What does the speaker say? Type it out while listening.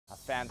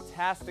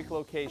fantastic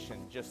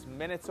location just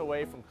minutes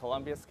away from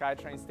Columbia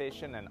SKYTRAIN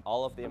Station and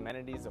all of the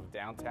amenities of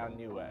downtown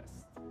New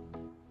West.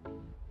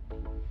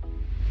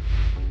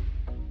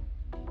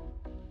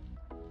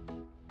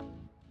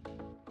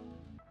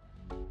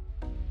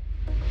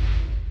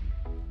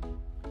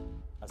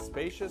 A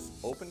spacious,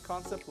 open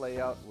concept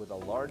layout with a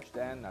large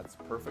den that's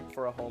perfect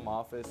for a home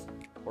office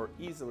or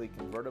easily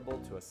convertible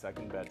to a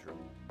second bedroom.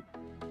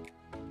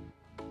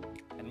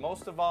 And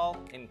most of all,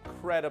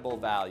 incredible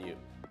value.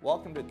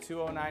 Welcome to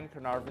 209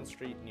 Carnarvon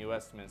Street, New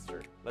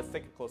Westminster. Let's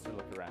take a closer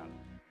look around.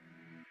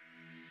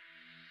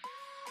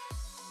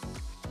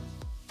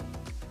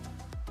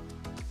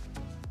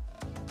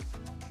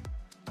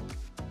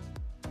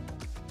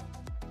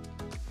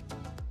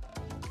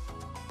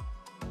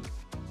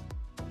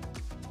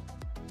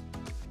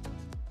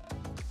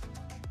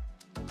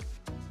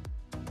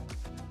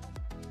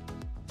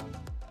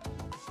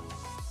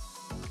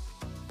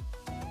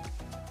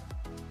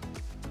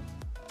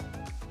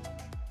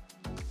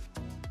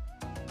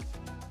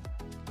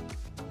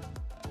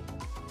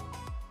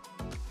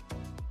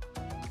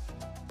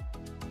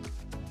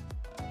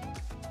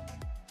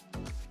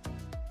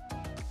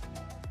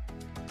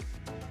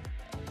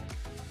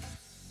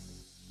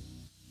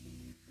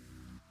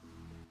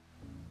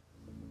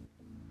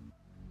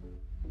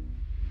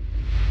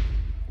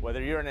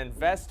 Whether you're an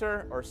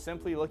investor or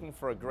simply looking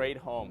for a great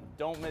home,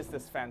 don't miss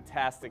this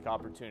fantastic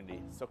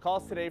opportunity. So call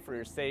us today for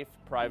your safe,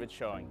 private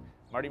showing.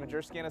 Marty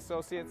Majerski &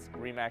 Associates,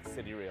 RE/MAX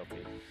City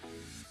Realty.